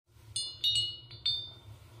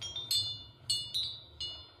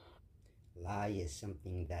lie is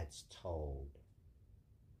something that's told.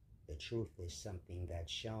 The truth is something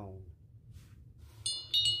that's shown.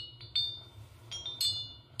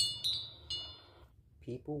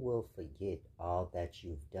 People will forget all that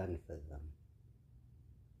you've done for them,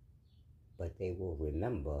 but they will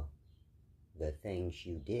remember the things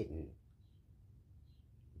you didn't.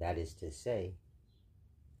 That is to say,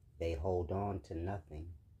 they hold on to nothing.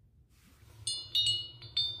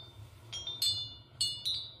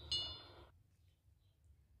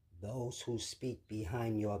 Those who speak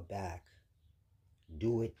behind your back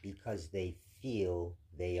do it because they feel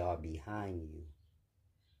they are behind you.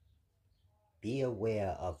 Be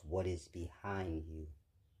aware of what is behind you,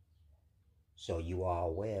 so you are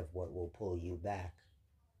aware of what will pull you back.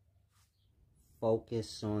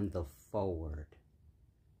 Focus on the forward.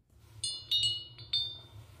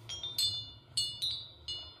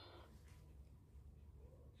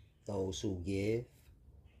 Those who give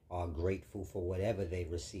are grateful for whatever they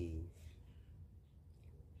receive.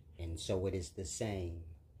 And so it is the same.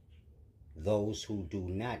 Those who do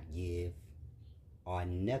not give are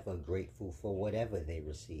never grateful for whatever they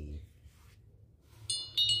receive.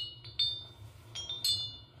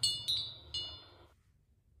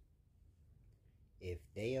 If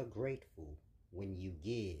they are grateful when you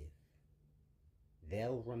give,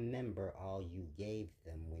 they'll remember all you gave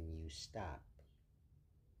them when you stop.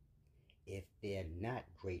 If they're not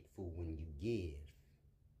grateful when you give,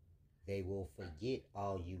 they will forget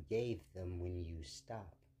all you gave them when you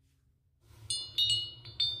stop.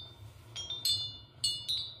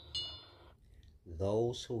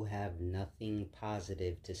 Those who have nothing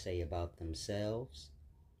positive to say about themselves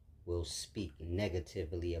will speak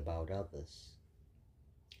negatively about others.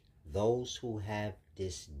 Those who have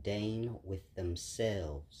disdain with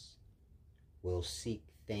themselves will seek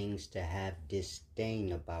things to have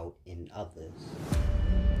disdain about in others.